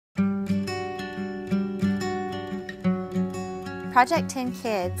Project 10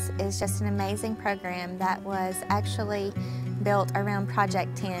 Kids is just an amazing program that was actually built around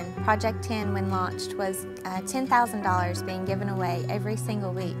Project 10. Project 10, when launched, was $10,000 being given away every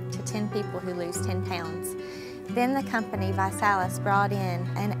single week to 10 people who lose 10 pounds. Then the company, ViSalus, brought in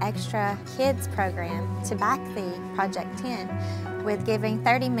an extra kids program to back the Project 10 with giving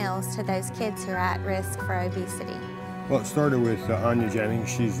 30 meals to those kids who are at risk for obesity. Well, it started with Anya Jennings.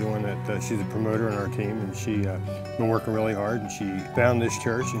 She's the one that, she's a promoter on our team, and she's been working really hard, and she found this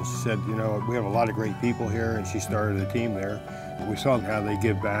church and she said, you know, we have a lot of great people here, and she started a team there. We saw how they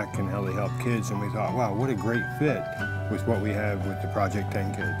give back and how they help kids, and we thought, wow, what a great fit with what we have with the Project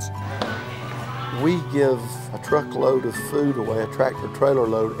 10 Kids. We give a truckload of food away, a tractor-trailer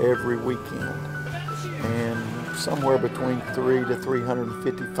load every weekend, and somewhere between 300 to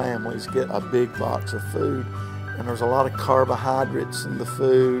 350 families get a big box of food. And there's a lot of carbohydrates in the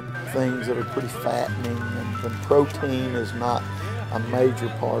food, things that are pretty fattening, and protein is not a major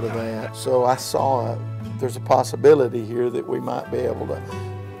part of that. So I saw there's a possibility here that we might be able to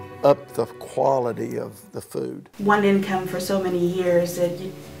up the quality of the food. One income for so many years that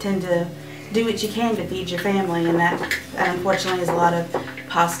you tend to do what you can to feed your family, and that unfortunately is a lot of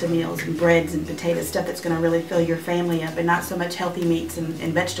pasta meals and breads and potatoes, stuff that's going to really fill your family up, and not so much healthy meats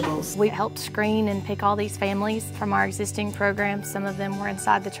and vegetables. We helped screen and pick all these families from our existing programs. Some of them were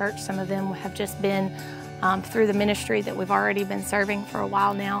inside the church, some of them have just been through the ministry that we've already been serving for a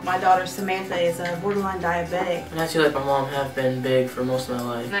while now. My daughter Samantha is a borderline diabetic. And I feel like my mom have been big for most of my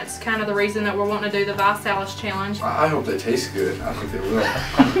life. And that's kind of the reason that we're wanting to do the ViSalus challenge. I hope they taste good. I think they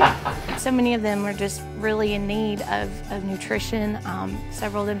will. So many of them are just really in need of nutrition.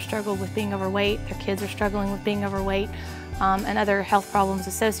 Several of them struggle with being overweight. Their kids are struggling with being overweight. And other health problems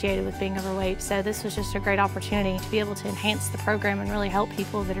associated with being overweight. So this was just a great opportunity to be able to enhance the program and really help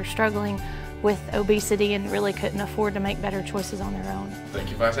people that are struggling with obesity and really couldn't afford to make better choices on their own. Thank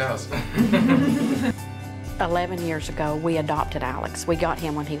you, ViSalus. 11 years ago, we adopted Alex. We got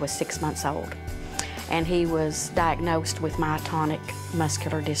him when he was 6 months old, and he was diagnosed with myotonic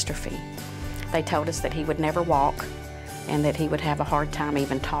muscular dystrophy. They told us that he would never walk and that he would have a hard time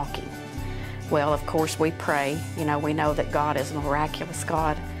even talking. Well, of course, we pray. You know, we know that God is a miraculous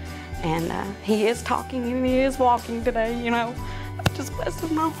God, and he is talking and he is walking today, you know. It just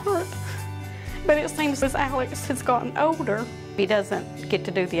blesses my heart. But it seems as Alex has gotten older, he doesn't get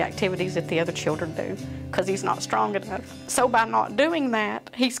to do the activities that the other children do because he's not strong enough. So by not doing that,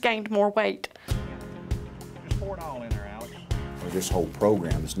 he's gained more weight. Just pour it all in there, Alex. This whole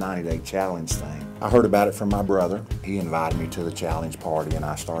program, this 90-day challenge thing, I heard about it from my brother. He invited me to the challenge party, and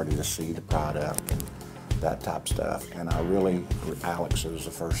I started to see the product and that type of stuff. And I really, Alex was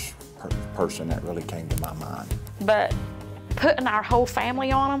the first person that really came to my mind. But putting our whole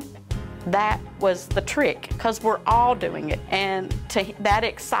family on him, that was the trick, because we're all doing it, and that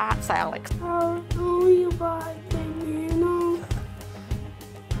excites Alex. Oh, you buy baby, you know?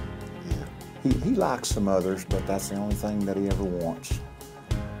 Yeah, he likes some others, but that's the only thing that he ever wants.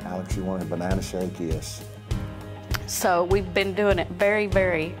 Alex, you want a banana shake? Yes. So we've been doing it very,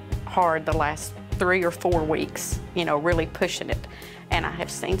 very hard the last 3 or 4 weeks, you know, really pushing it, and I have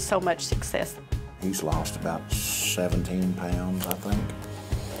seen so much success. He's lost about 17 pounds, I think.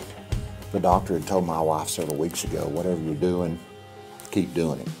 The doctor had told my wife several weeks ago, whatever you're doing, keep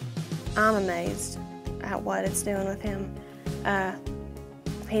doing it. I'm amazed at what it's doing with him.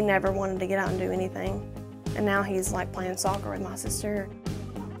 He never wanted to get out and do anything, and now he's like playing soccer with my sister.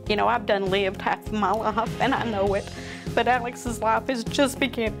 You know, I've lived half of my life, and I know it, but Alex's life is just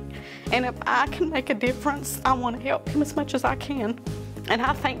beginning. And if I can make a difference, I want to help him as much as I can. And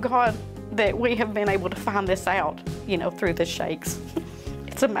I thank God that we have been able to find this out, you know, through the shakes.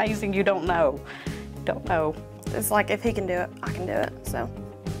 It's amazing. You don't know. Don't know. It's like if he can do it, I can do it, so.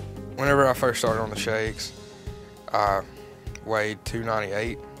 Whenever I first started on the shakes, I weighed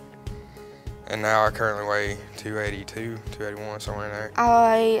 298, and now I currently weigh 282, 281, somewhere in there.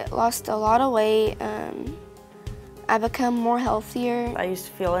 I lost a lot of weight. I become more healthier. I used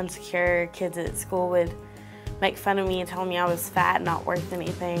to feel insecure. Kids at school would make fun of me and tell me I was fat and not worth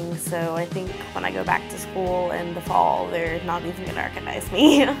anything. So I think when I go back to school in the fall, they're not even going to recognize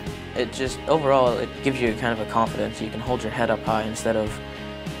me. It just, overall, it gives you kind of a confidence. You can hold your head up high instead of,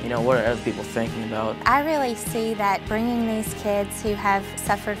 you know, what are other people thinking about? I really see that bringing these kids who have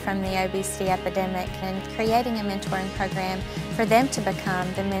suffered from the obesity epidemic and creating a mentoring program for them to become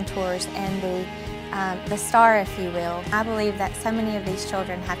the mentors and the star, if you will. I believe that so many of these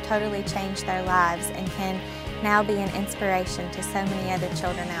children have totally changed their lives and can now be an inspiration to so many other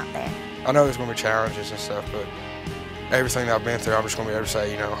children out there. I know there's going to be challenges and stuff, but everything that I've been through, I'm just going to be able to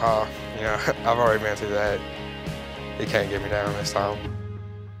say, you know, I've already been through that. he can't get me down this time.